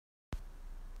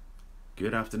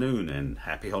Good afternoon and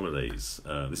happy holidays.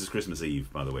 This is Christmas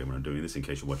Eve, by the way, when I'm doing this, in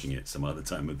case you're watching it some other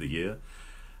time of the year.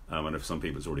 I know for some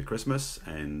people it's already Christmas,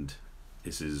 and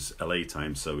this is LA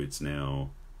time, so it's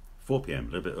now 4 p.m,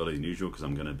 a little bit earlier than usual because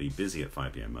I'm going to be busy at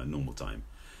 5 p.m, my normal time.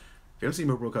 If you haven't seen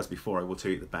my broadcast before, I will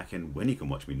tell you at the back end when you can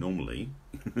watch me normally.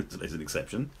 Today's an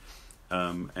exception.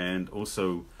 And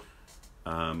also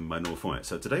my normal format.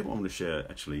 So today what I'm going to share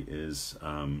actually is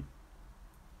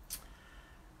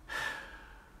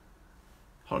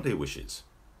holiday wishes.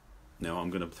 Now I'm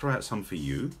going to throw out some for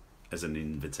you as an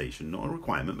invitation, not a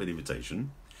requirement, but an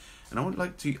invitation. And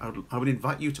I would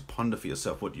invite you to ponder for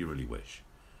yourself, what do you really wish?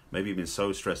 Maybe you've been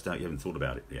so stressed out you haven't thought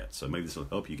about it yet. So maybe this will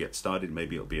help you get started.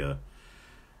 Maybe it'll be a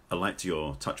light to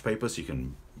your touch paper so you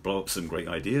can blow up some great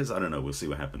ideas. I don't know, we'll see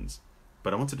what happens.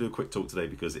 But I want to do a quick talk today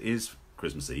because it is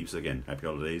Christmas Eve. So again, happy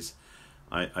holidays.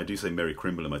 I do say Merry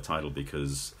Krimble in my title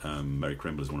because Merry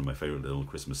Krimble is one of my favorite little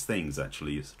Christmas things.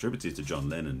 Actually, it's attributed to John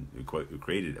Lennon, who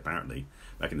created it apparently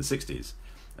back in the 60s.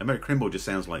 And Merry Krimble just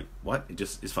sounds like, what?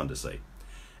 It's fun to say.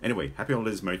 Anyway, happy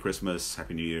holidays, Merry Christmas,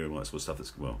 Happy New Year, and all that sort of stuff.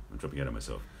 That's, well, I'm dropping out of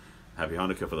myself. Happy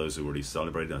Hanukkah for those who already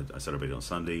celebrated. I celebrated on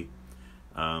Sunday.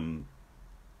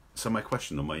 So my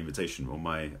question, or my invitation, or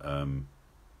my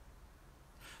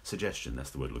suggestion, that's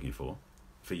the word looking for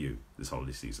you this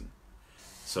holiday season.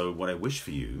 So what I wish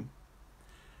for you,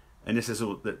 and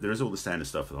there is all the standard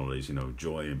stuff for the holidays, you know,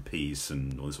 joy and peace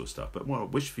and all this sort of stuff. But what I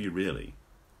wish for you really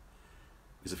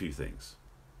is a few things.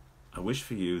 I wish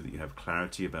for you that you have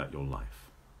clarity about your life,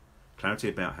 clarity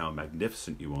about how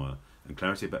magnificent you are, and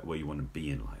clarity about where you want to be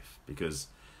in life, because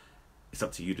it's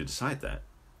up to you to decide that.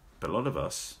 But a lot of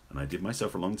us, and I did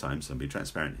myself for a long time, so I'm being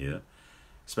transparent here,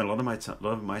 spend a lot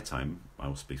of my time, I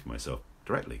will speak for myself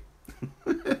directly.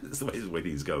 That's the way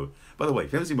things go. By the way,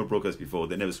 if you haven't seen my broadcasts before,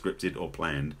 they're never scripted or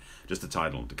planned, just a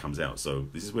title that comes out. So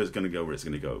this is where it's going to go, where it's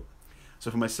going to go.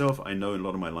 So for myself, I know in a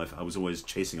lot of my life, I was always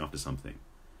chasing after something.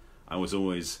 I was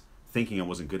always thinking I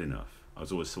wasn't good enough. I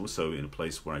was always also in a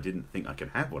place where I didn't think I could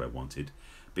have what I wanted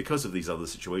because of these other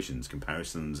situations,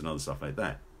 comparisons and other stuff like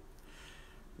that.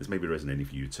 This may be resonating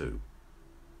for you too.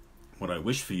 What I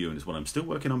wish for you, and it's what I'm still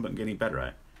working on but getting better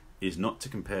at, is not to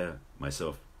compare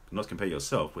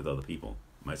yourself with other people,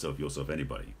 myself, yourself,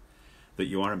 anybody. That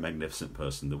you are a magnificent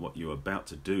person, that what you're about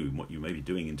to do, what you may be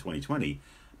doing in 2020,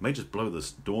 may just blow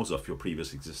the doors off your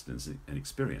previous existence and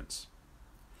experience.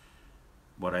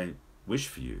 What I wish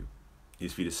for you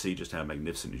is for you to see just how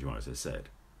magnificent you are, as I said.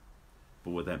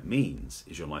 But what that means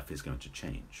is your life is going to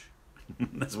change.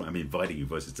 That's why I'm inviting you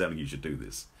versus telling you should do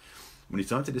this. When you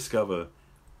start to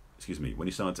when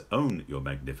you start to own your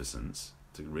magnificence,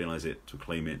 to realize it, to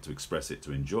claim it, to express it,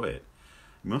 to enjoy it,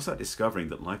 you might start discovering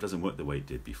that life doesn't work the way it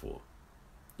did before.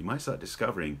 You might start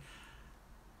discovering,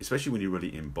 especially when you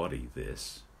really embody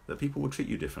this, that people will treat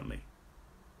you differently.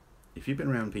 If you've been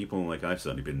around people, like I've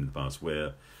certainly been in the past,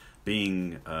 where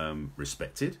being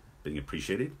respected, being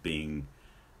appreciated, being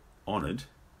honored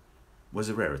was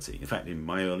a rarity. In fact, in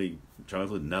my early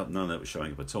childhood, none of that was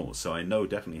showing up at all. So I know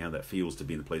definitely how that feels to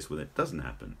be in a place where that doesn't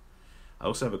happen. I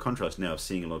also have a contrast now of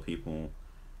seeing a lot of people,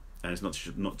 and it's not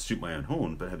to toot my own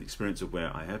horn, but have the experience of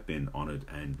where I have been honored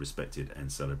and respected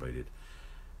and celebrated.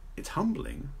 It's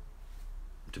humbling,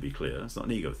 to be clear. It's not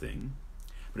an ego thing,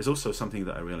 but it's also something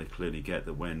that I really clearly get,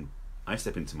 that when I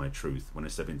step into my truth, when I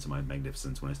step into my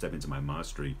magnificence, when I step into my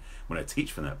mastery, when I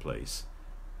teach from that place,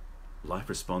 life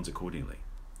responds accordingly.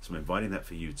 So I'm inviting that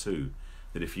for you too,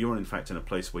 that if you're in fact in a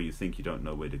place where you think you don't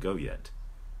know where to go yet,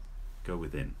 go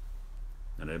within.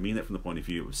 And I mean that from the point of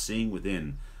view of seeing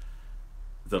within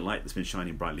the light that's been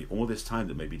shining brightly all this time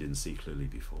that maybe you didn't see clearly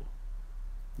before.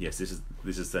 Yes, this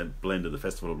is that blend of the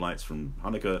Festival of Lights from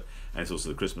Hanukkah, and it's also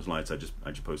the Christmas lights. I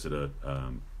just posted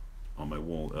on my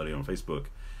wall earlier on Facebook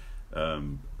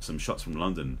some shots from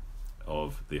London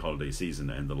of the holiday season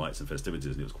and the lights and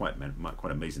festivities, and it was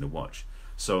quite amazing to watch.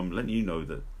 So I'm letting you know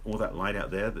that all that light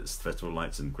out there, that's Festival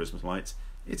lights and Christmas lights,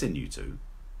 it's in you too.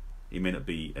 It may not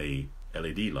be a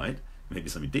LED light, maybe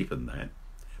something deeper than that,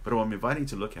 but what I'm inviting you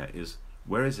to look at is,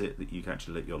 where is it that you can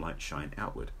actually let your light shine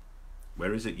outward?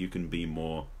 Where is it you can be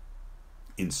more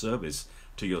in service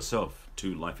to yourself,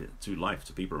 to life,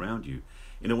 to people around you,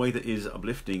 in a way that is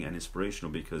uplifting and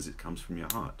inspirational because it comes from your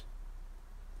heart?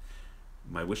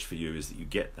 My wish for you is that you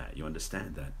get that, you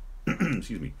understand that,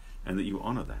 excuse me, and that you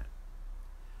honor that.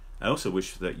 I also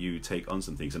wish that you take on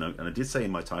some things, and I did say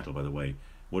in my title, by the way,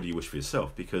 what do you wish for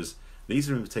yourself? Because these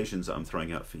are invitations that I'm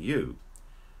throwing out for you,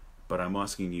 but I'm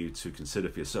asking you to consider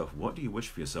for yourself, what do you wish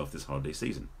for yourself this holiday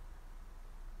season?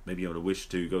 Maybe you want to wish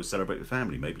to go celebrate with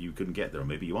family. Maybe you couldn't get there, or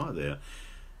maybe you are there,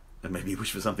 and maybe you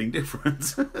wish for something different.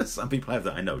 Some people have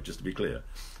that, I know, just to be clear.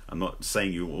 I'm not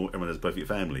saying everyone has a perfect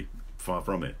family. far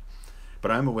from it.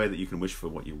 But I'm aware that you can wish for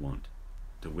what you want,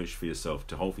 to wish for yourself,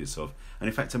 to hold for yourself, and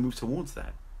in fact to move towards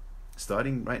that,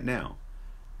 starting right now,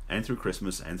 and through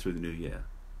Christmas and through the new year.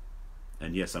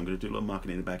 And yes, I'm going to do a little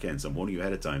marketing in the back end, so I'm warning you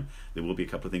ahead of time. There will be a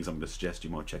couple of things I'm going to suggest you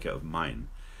might check out of mine,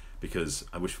 because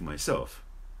I wish for myself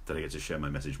that I get to share my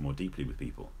message more deeply with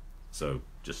people. So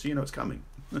just so you know it's coming.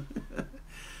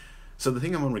 So the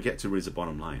thing I want to get to really is the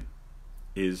bottom line,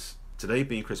 is today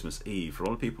being Christmas Eve, for a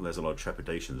lot of people there's a lot of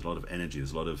trepidation, there's a lot of energy,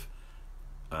 there's a lot of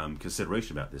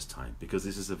consideration about this time, because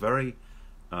this is a very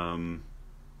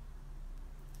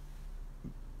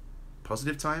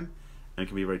positive time, and it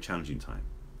can be a very challenging time.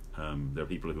 There are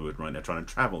people who are right now trying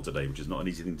to travel today, which is not an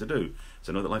easy thing to do.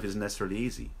 So I know that life isn't necessarily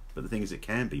easy, but the thing is, it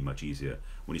can be much easier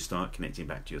when you start connecting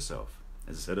back to yourself.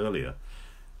 As I said earlier,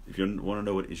 if you want to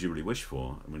know what it is you really wish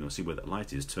for, and when you see where that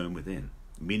light is, turn within,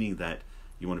 meaning that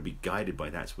you want to be guided by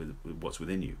that with what's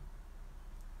within you.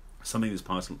 Something this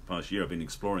past year I've been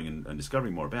exploring and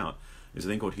discovering more about is a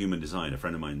thing called human design. A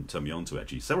friend of mine turned me on to it,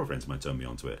 actually several friends of mine turned me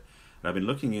on to it. And I've been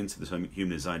looking into this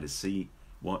human design to see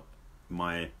what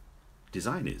my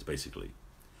design is, basically.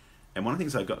 And one of the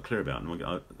things I got clear about, and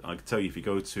I can tell you, if you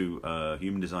go to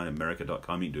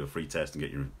humandesignamerica.com, you can do a free test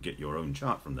and get your own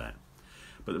chart from that.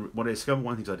 But what I discovered,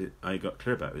 one of the things I got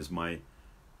clear about is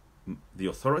the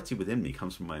authority within me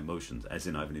comes from my emotions, as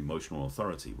in I have an emotional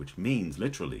authority, which means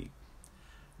literally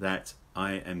that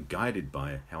I am guided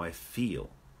by how I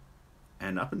feel.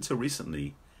 And up until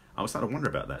recently, I was starting to wonder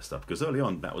about that stuff, because early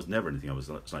on that was never anything. I was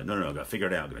like, no, I've got to figure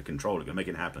it out, I've got to control it, I've got to make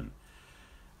it happen.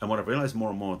 And what I've realized more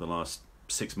and more in the last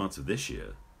 6 months of this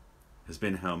year has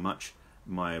been how much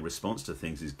my response to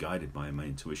things is guided by my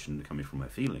intuition coming from my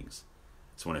feelings.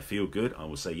 So when I feel good, I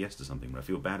will say yes to something. When I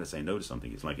feel bad, I say no to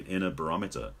something. It's like an inner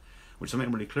barometer, which is something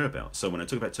I'm really clear about. So when I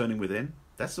talk about turning within,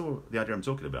 that's the idea I'm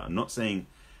talking about. I'm not saying,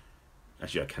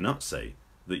 actually I cannot say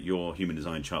that your human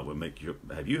design chart will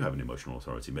have you have an emotional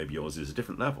authority. Maybe yours is a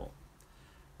different level.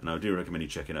 And I do recommend you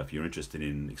check it out if you're interested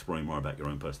in exploring more about your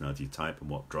own personality type and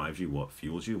what drives you, what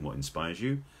fuels you, and what inspires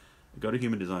you. Go to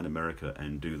Human Design America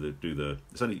and do the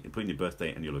it's only put in your birth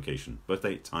date and your location. Birth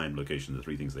date, time, location, the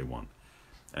three things they want.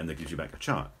 And that gives you back a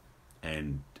chart.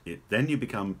 And then you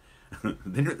become,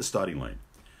 then you're at the starting line.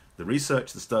 The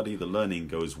research, the study, the learning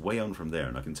goes way on from there,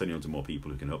 and I can turn you on to more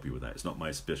people who can help you with that. It's not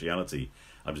my speciality.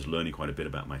 I'm just learning quite a bit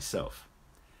about myself.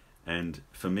 And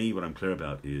for me, what I'm clear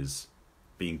about is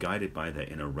being guided by that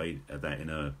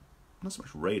inner not so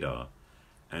much radar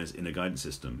as inner guidance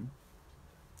system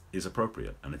is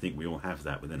appropriate. And I think we all have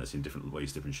that within us in different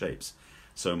ways, different shapes.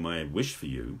 So my wish for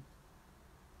you,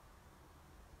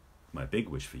 my big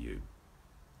wish for you,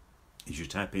 is you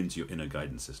tap into your inner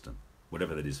guidance system,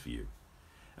 whatever that is for you.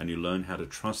 And you learn how to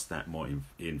trust that more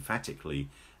emphatically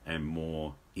and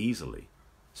more easily,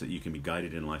 so that you can be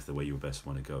guided in life the way you best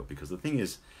want to go. Because the thing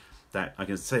is that I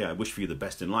can say I wish for you the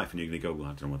best in life, and you're going to go, well, I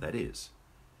don't know what that is.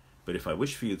 But if I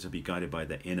wish for you to be guided by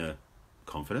that inner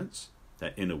confidence,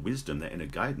 that inner wisdom, that inner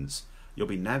guidance, you'll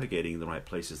be navigating the right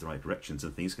places, the right directions,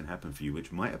 and things can happen for you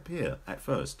which might appear at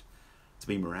first to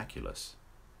be miraculous.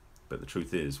 But the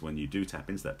truth is, when you do tap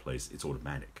into that place, it's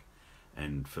automatic.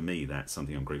 And for me, that's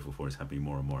something I'm grateful for, is happening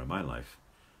more and more in my life.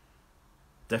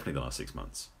 Definitely the last 6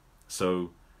 months.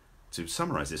 So to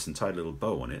summarize this and tie a little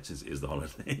bow on it is the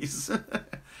holidays.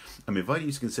 I'm inviting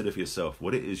you to consider for yourself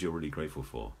what it is you're really grateful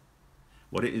for.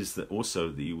 What it is that also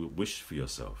that you wish for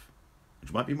yourself,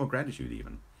 which might be more gratitude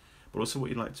even, but also what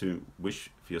you'd like to wish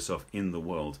for yourself in the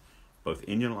world, both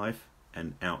in your life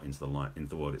and out into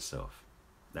the world itself.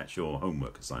 That's your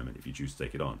homework assignment if you choose to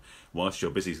take it on. Whilst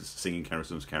you're busy singing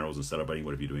carols and celebrating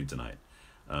whatever you're doing tonight.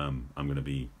 I'm going to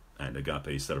be at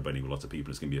Agape celebrating with lots of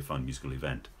people. It's going to be a fun musical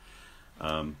event.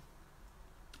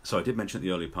 So I did mention at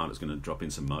the earlier part I was going to drop in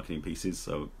some marketing pieces,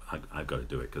 so I've got to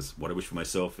do it, because what I wish for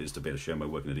myself is to be able to share my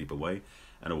work in a deeper way,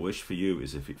 and a wish for you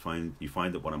is if you find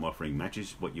that what I'm offering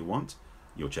matches what you want,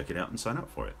 you'll check it out and sign up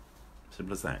for it.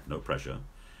 Simple as that, no pressure.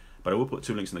 But I will put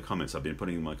 2 links in the comments. I've been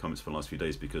putting in my comments for the last few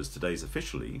days because today's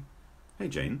officially, hey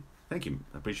Jane, thank you,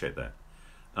 I appreciate that.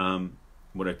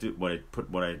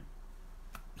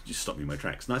 Just stopped me in my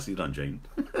tracks. Nicely done, Jane.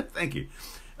 Thank you.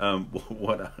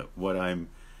 What I'm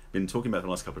been talking about the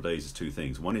last couple of days is 2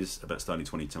 things. One is about starting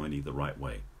 2020 the right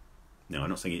way. Now, I'm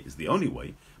not saying it is the only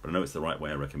way, but I know it's the right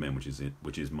way I recommend,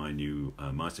 which is my new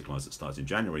masterclass that starts in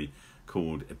January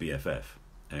called BFF.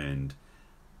 And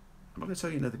I'm not going to tell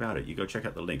you anything about it. You go check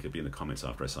out the link. It'll be in the comments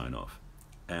after I sign off.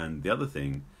 And the other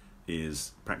thing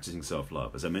is practicing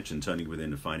self-love. As I mentioned, turning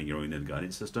within and finding your own inner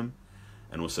guidance system,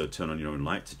 and also turn on your own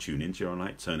light to tune into your own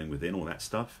light, turning within, all that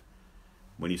stuff.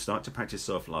 When you start to practice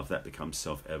self-love, that becomes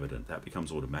self-evident. That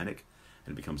becomes automatic,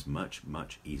 and it becomes much,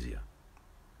 much easier.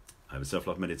 I have a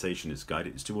self-love meditation. It's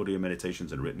guided. It's 2 audio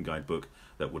meditations and a written guidebook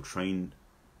that will retrain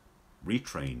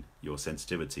your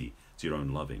sensitivity to your own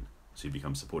loving, so you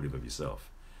become supportive of yourself.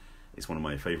 It's one of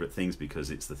my favorite things because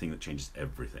it's the thing that changes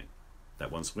everything.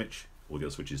 That one switch, all the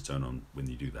other switches turn on when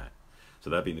you do that. So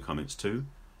that'll be in the comments too.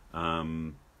 If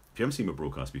you haven't seen my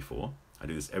broadcast before, I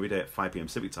do this every day at 5 p.m.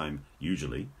 Pacific time,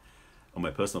 usually, on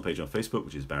my personal page on Facebook,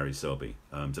 which is Barry Selby.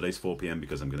 Today's 4 p.m.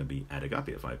 because I'm going to be at Agape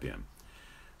at 5 p.m.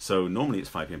 So normally it's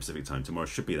 5 p.m. Pacific time. Tomorrow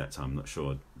should be that time. I'm not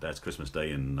sure. That's Christmas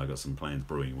Day and I've got some plans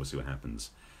brewing. We'll see what happens.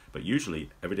 But usually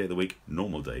every day of the week,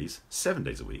 normal days, 7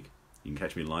 days a week, you can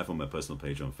catch me live on my personal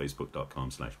page on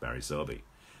facebook.com/Barry Selby,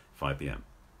 5 p.m.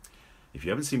 If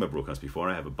you haven't seen my broadcast before,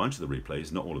 I have a bunch of the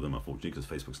replays, not all of them unfortunately because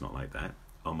Facebook's not like that,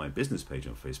 on my business page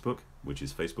on Facebook, which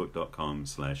is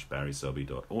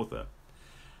facebook.com/BarrySelby.author.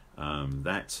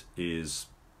 That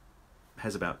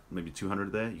has about maybe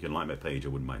 200 there. You can like my page, I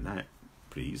wouldn't mind that,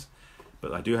 please.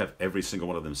 But I do have every single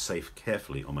one of them saved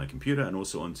carefully on my computer and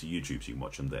also onto YouTube, so you can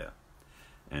watch them there.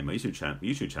 And my YouTube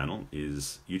channel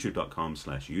is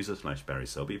youtube.com/user/Barry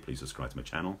Selby. Please subscribe to my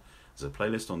channel. There's a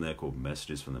playlist on there called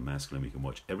Messages from the Masculine. You can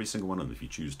watch every single one of them if you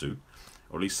choose to,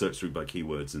 or at least search through by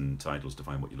keywords and titles to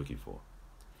find what you're looking for.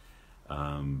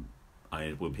 I'll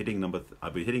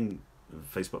be hitting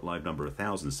Facebook Live number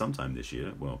 1,000 sometime this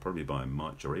year. Well, probably by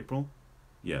March or April.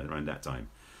 Yeah, around that time.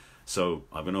 So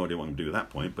I've no idea what I'm going to do at that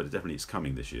point, but it definitely is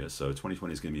coming this year. So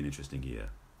 2020 is going to be an interesting year.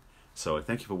 So I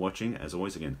thank you for watching. As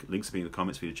always, again, links will be in the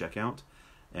comments for you to check out.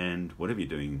 And whatever you're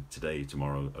doing today,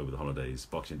 tomorrow, over the holidays,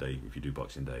 Boxing Day, if you do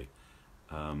Boxing Day,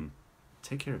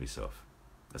 take care of yourself.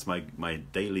 That's my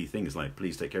daily thing is like,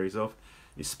 please take care of yourself,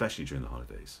 especially during the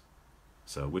holidays.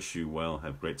 So I wish you well.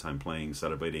 Have a great time playing,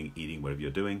 celebrating, eating, whatever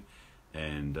you're doing.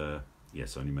 And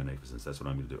yes, only magnificence. That's what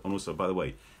I'm going to do. And also, by the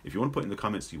way, if you want to put in the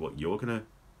comments what you're going to,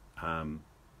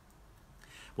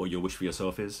 what your wish for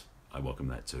yourself is, I welcome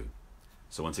that too.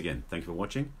 So once again, thank you for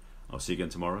watching. I'll see you again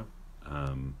tomorrow.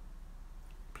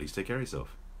 Please take care of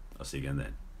yourself. I'll see you again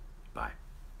then. Bye.